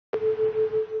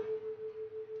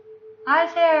Hi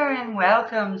there, and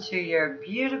welcome to your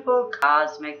beautiful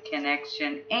Cosmic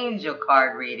Connection angel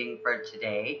card reading for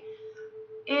today.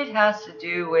 It has to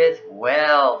do with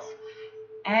wealth,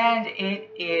 and it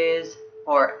is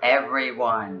for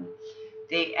everyone.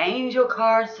 The angel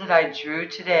cards that I drew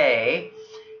today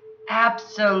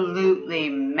absolutely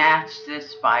match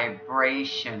this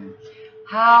vibration.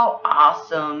 How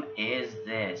awesome is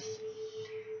this?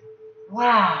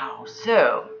 Wow,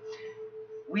 so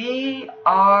we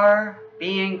are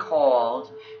being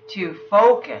called to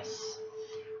focus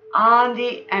on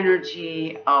the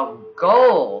energy of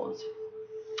gold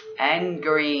and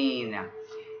green.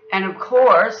 And of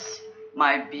course,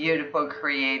 my beautiful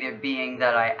creative being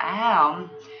that I am,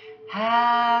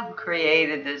 have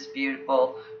created this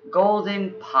beautiful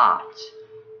golden pot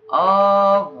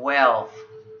of wealth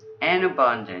and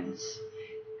abundance.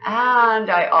 And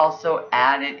I also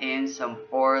added in some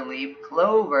 4-leaf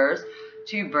clovers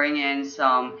to bring in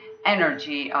some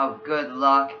energy of good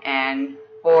luck and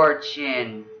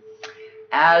fortune.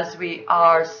 As we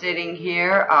are sitting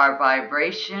here, our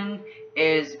vibration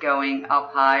is going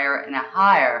up higher and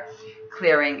higher,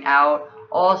 clearing out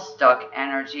all stuck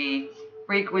energy,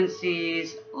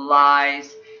 frequencies,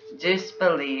 lies,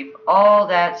 disbelief, all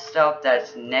that stuff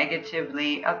that's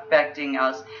negatively affecting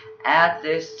us at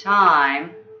this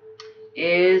time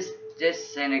is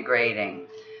disintegrating.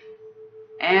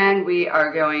 And we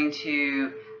are going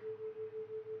to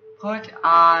put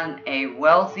on a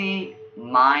wealthy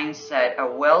mindset,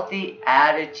 a wealthy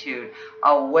attitude,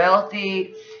 a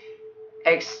wealthy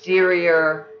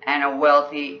exterior, and a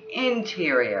wealthy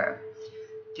interior.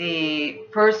 The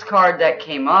first card that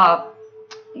came up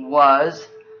was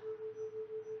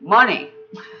money.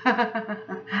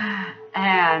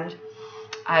 And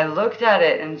I looked at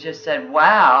it and just said,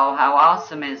 wow, how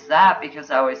awesome is that?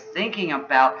 Because I was thinking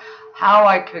about how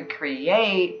I could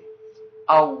create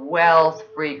a wealth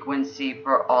frequency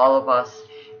for all of us.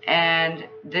 And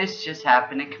this just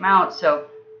happened to come out. So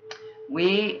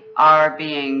we are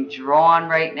being drawn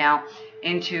right now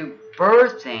into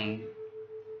birthing,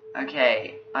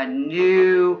 okay, a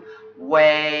new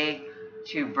way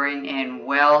to bring in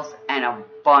wealth and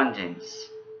abundance.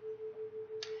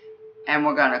 And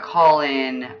we're going to call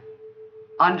in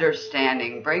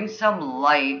understanding, bring some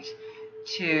light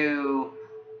to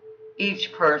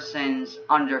each person's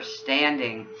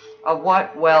understanding of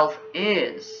what wealth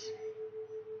is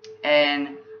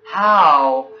and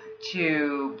how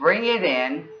to bring it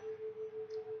in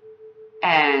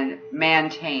and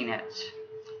maintain it.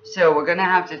 So we're going to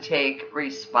have to take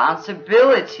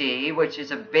responsibility, which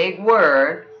is a big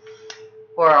word,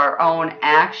 for our own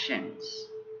actions.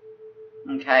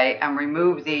 Okay, and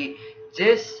remove the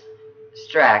distractions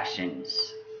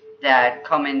that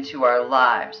come into our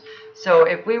lives. So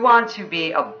if we want to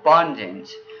be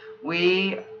abundant,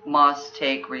 we must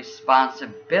take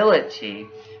responsibility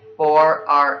for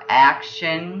our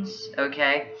actions,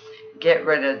 okay? Get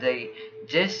rid of the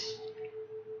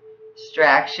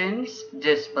distractions,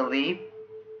 disbelief,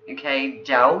 okay?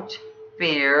 Doubt,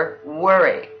 fear,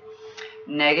 worry.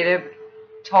 Negative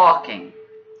talking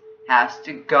has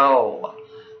to go.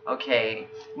 Okay,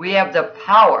 we have the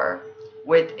power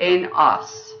within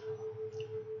us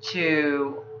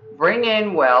to bring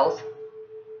in wealth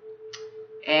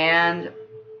and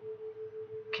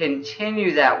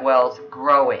continue that wealth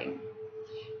growing.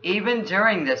 Even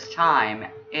during this time,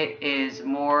 it is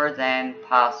more than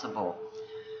possible.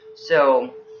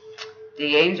 So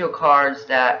the angel cards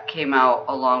that came out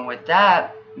along with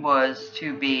that was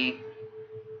to be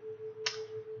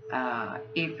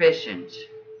efficient,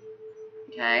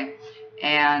 okay,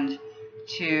 and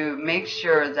to make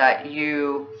sure that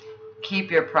you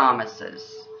keep your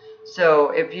promises.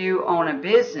 So if you own a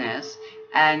business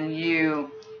and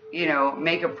you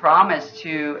make a promise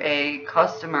to a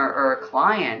customer or a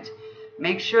client,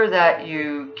 make sure that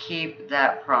you keep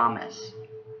that promise,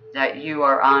 that you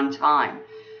are on time,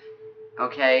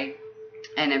 okay?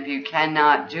 And if you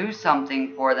cannot do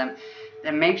something for them,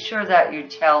 then make sure that you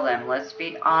tell them. Let's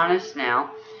be honest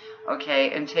now, okay,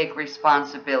 and take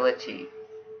responsibility,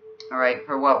 all right,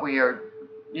 for what we are,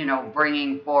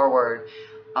 bringing forward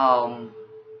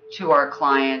to our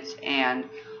clients. And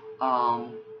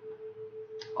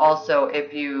also,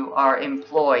 if you are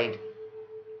employed,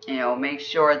 make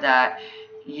sure that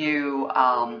you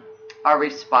are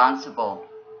responsible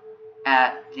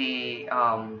at the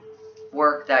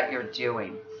work that you're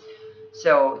doing.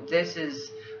 So this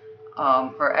is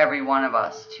for every one of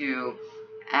us to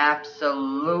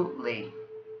absolutely,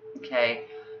 okay,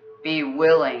 be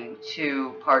willing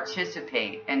to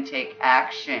participate and take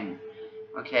action,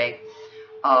 okay,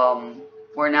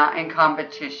 We're not in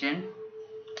competition.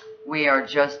 We are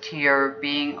just here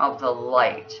being of the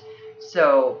light.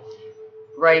 So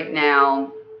right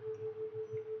now,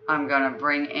 I'm going to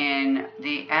bring in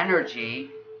the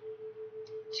energy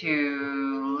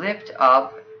to lift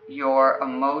up your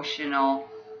emotional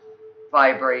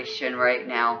vibration right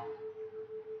now.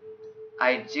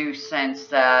 I do sense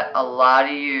that a lot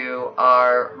of you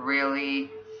are really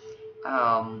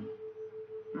kind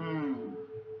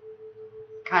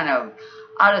of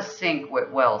out of sync with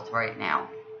wealth right now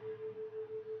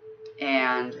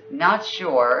and not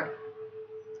sure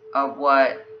of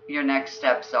what your next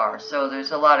steps are. So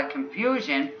there's a lot of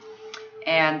confusion,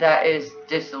 and that is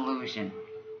disillusion.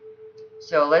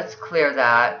 So let's clear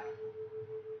that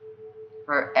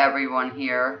for everyone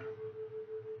here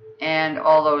and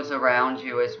all those around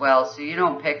you as well, so you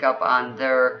don't pick up on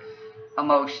their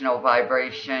emotional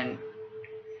vibration.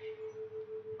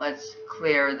 Let's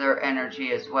clear their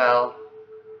energy as well,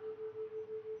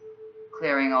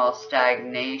 clearing all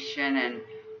stagnation and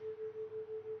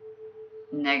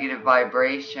negative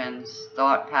vibrations,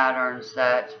 thought patterns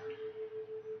that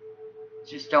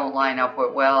just don't line up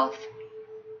with wealth.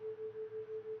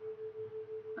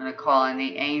 I'm going to call in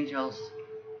the angels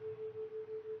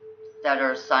that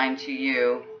are assigned to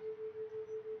you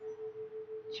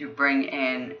to bring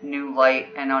in new light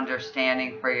and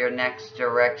understanding for your next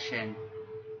direction.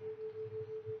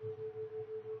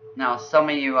 Now, some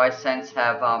of you, I sense,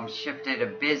 have shifted a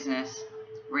business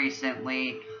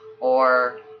recently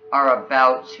or are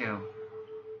about to.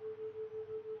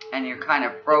 And you're kind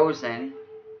of frozen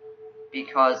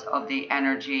because of the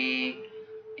energy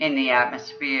in the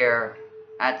atmosphere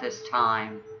at this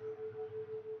time.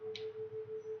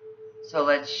 So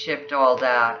let's shift all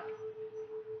that.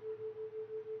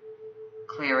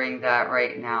 Clearing that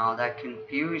right now, that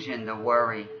confusion, the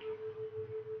worry,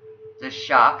 the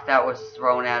shock that was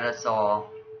thrown at us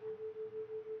all.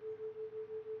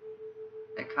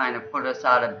 That kind of put us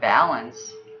out of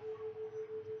balance.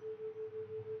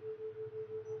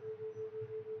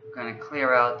 I'm going to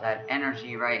clear out that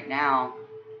energy right now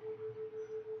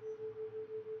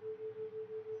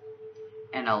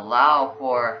and allow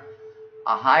for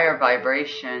a higher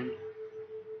vibration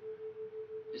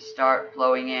to start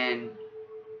flowing in,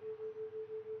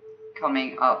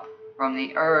 coming up from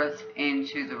the earth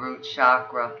into the root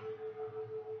chakra,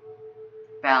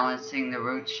 balancing the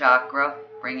root chakra,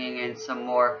 bringing in some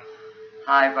more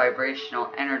high vibrational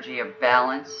energy of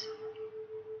balance.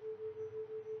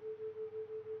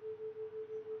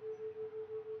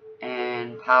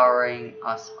 And powering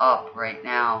us up right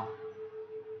now.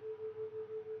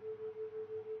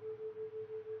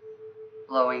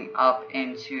 Flowing up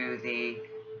into the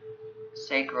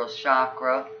sacral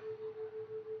chakra,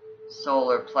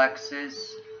 solar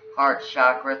plexus, heart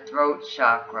chakra, throat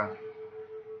chakra,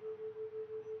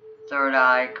 third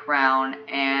eye, crown,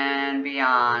 and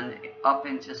beyond, up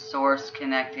into source,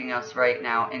 connecting us right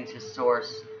now into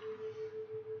source.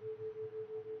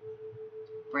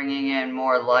 Bringing in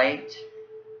more light,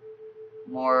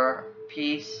 more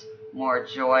peace, more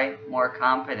joy, more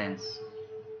confidence.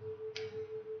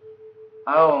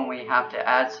 Oh, and we have to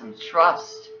add some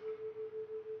trust.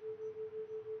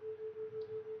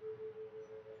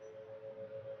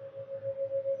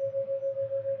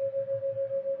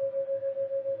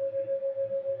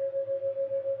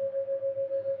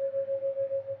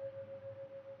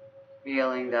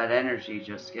 Feeling that energy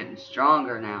just getting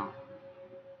stronger now.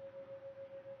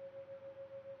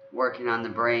 Working on the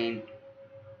brain.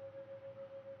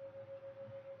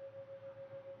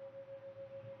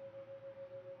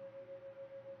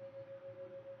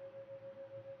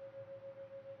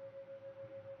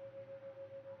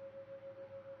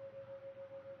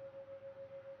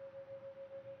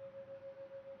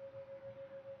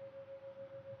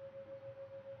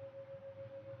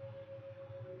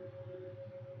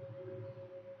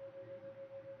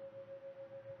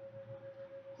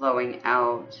 Flowing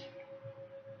out.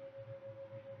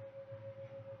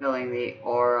 Filling the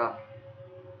aura.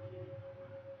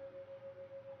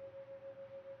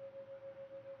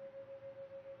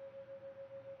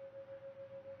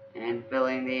 And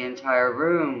filling the entire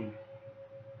room.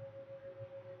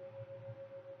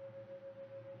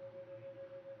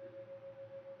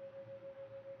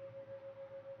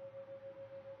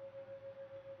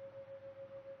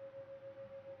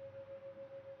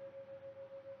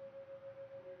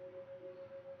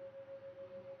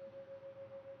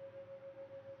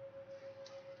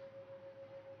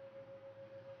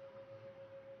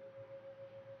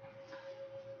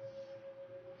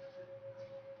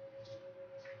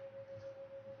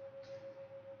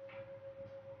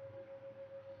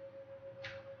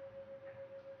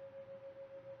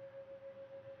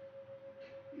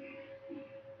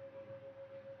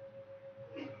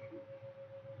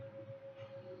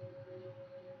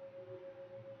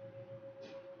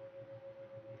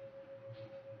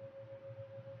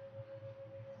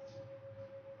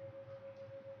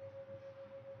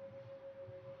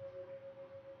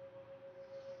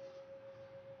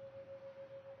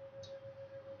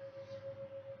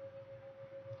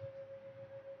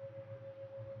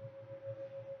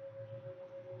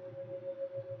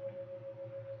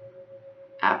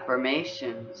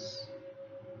 Affirmations.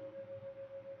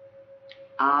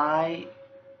 I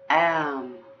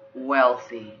am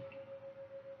wealthy.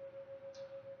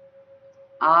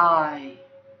 I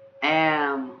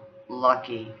am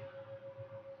lucky.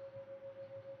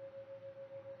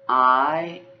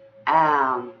 I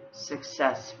am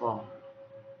successful.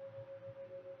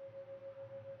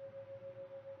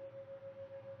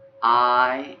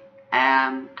 I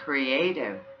am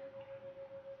creative.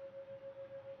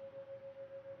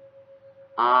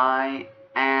 I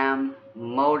am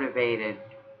motivated.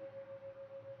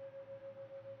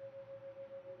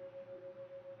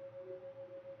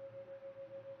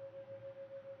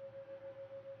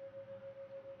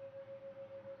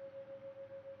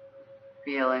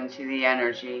 Feel into the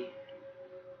energy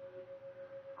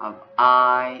of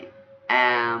I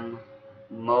am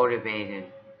motivated.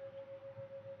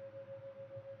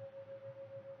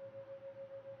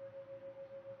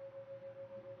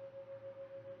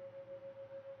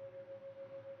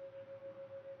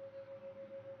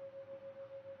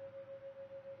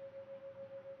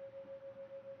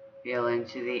 Feel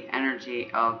into the energy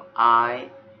of I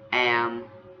am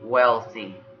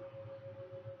wealthy.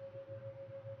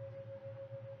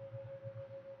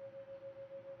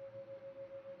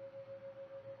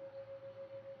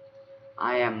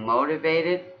 I am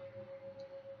motivated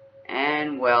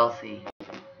and wealthy.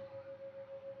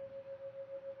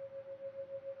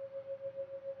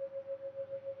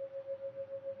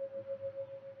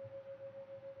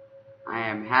 I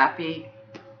am happy.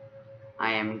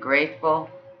 I am grateful.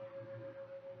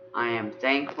 I am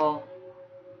thankful.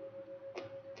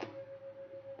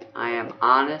 I am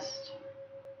honest.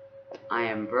 I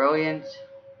am brilliant.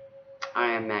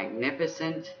 I am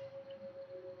magnificent.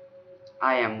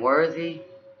 I am worthy.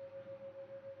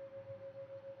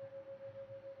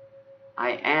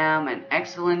 I am an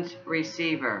excellent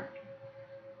receiver.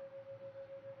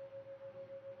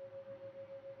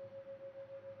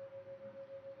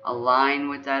 Align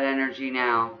with that energy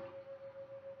now.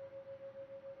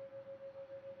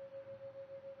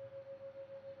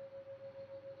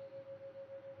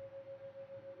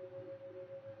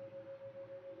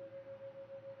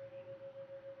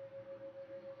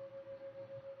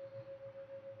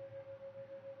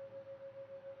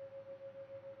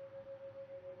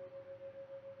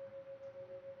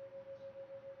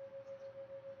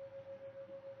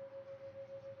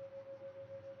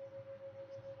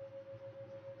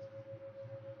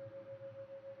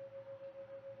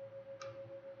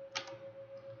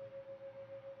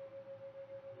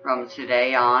 From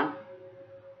today on,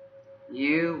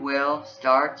 you will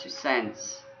start to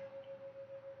sense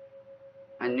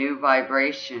a new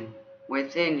vibration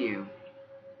within you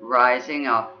rising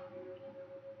up.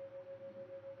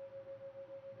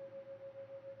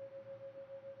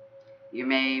 You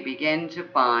may begin to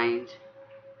find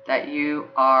that you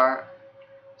are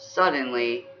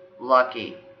suddenly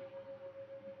lucky.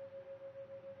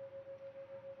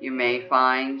 You may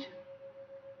find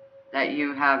that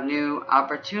you have new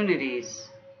opportunities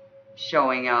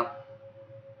showing up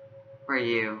for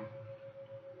you.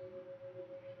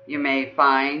 You may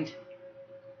find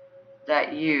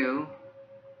that you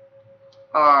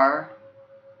are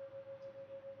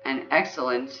an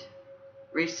excellent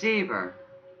receiver.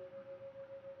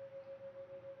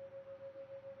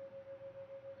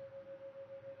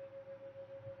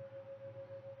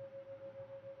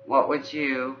 What would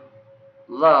you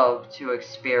love to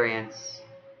experience?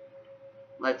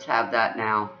 Let's have that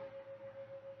now.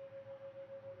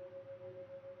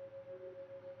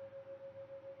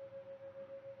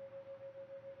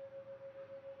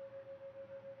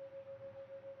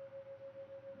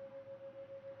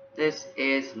 This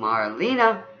is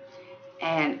Marlenea,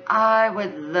 and I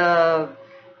would love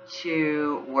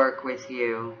to work with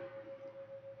you.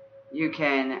 You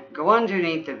can go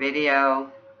underneath the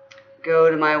video, go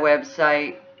to my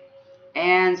website,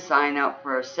 and sign up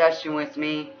for a session with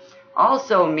me.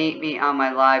 Also meet me on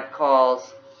my live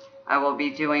calls. I will be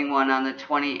doing one on the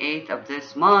 28th of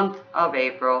this month of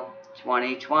April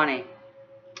 2020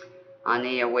 on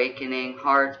the Awakening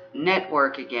Heart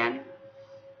Network again.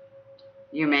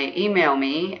 You may email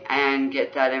me and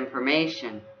get that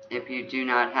information. If you do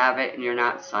not have it and you're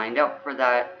not signed up for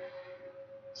that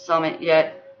summit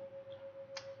yet,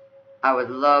 I would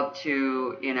love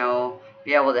to,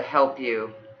 be able to help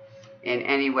you in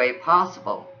any way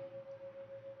possible.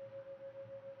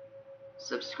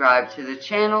 Subscribe to the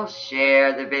channel,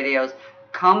 share the videos,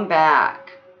 come back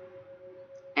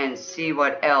and see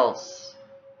what else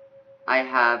I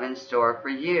have in store for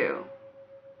you.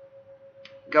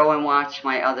 Go and watch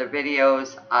my other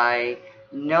videos. I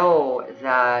know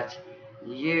that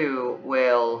you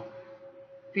will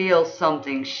feel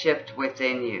something shift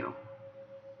within you.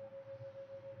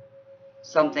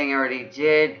 Something already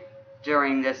did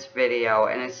during this video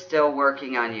and is still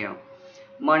working on you.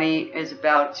 Money is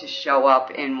about to show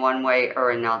up in one way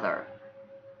or another.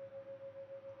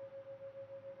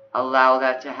 Allow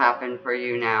that to happen for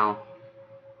you now.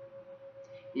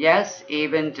 Yes,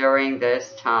 even during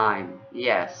this time.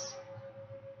 Yes.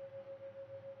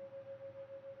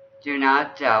 Do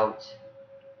not doubt.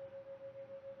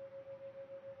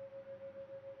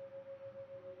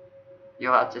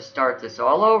 You'll have to start this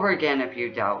all over again if you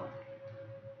doubt.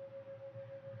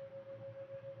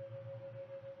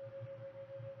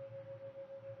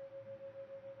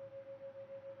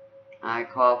 I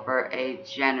call for a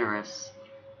generous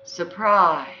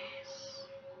surprise.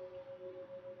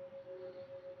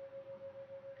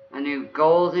 A new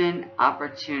golden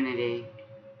opportunity.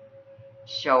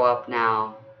 Show up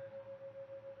now.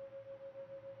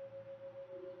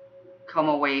 Come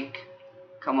awake,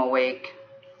 come awake,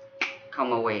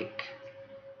 come awake.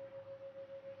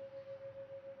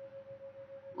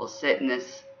 We'll sit in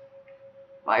this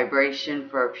vibration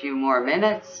for a few more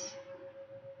minutes.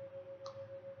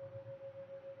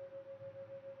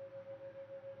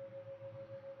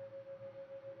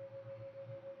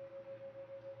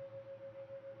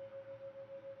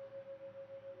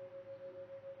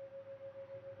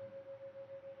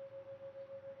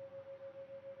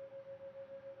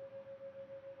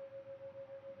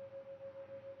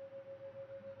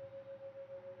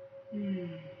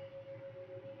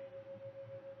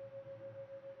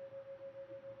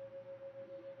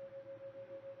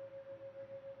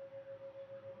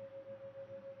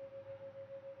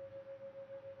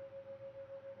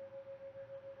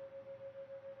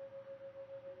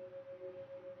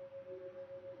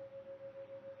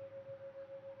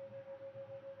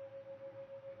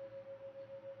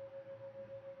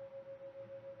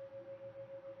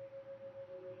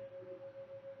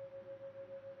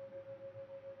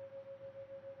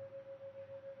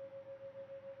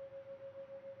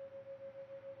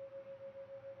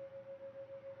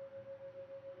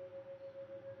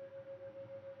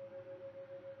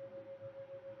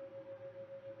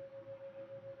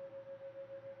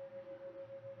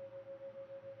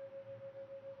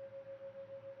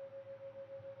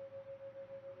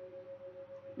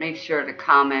 Make sure to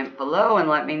comment below and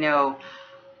let me know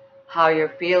how you're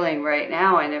feeling right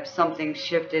now and if something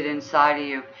shifted inside of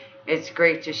you. It's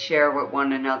great to share with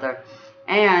one another.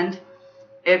 And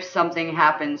if something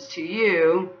happens to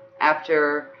you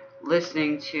after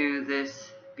listening to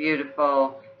this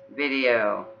beautiful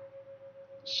video,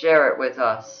 share it with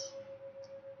us.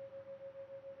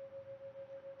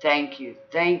 Thank you,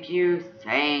 thank you,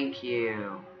 thank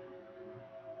you.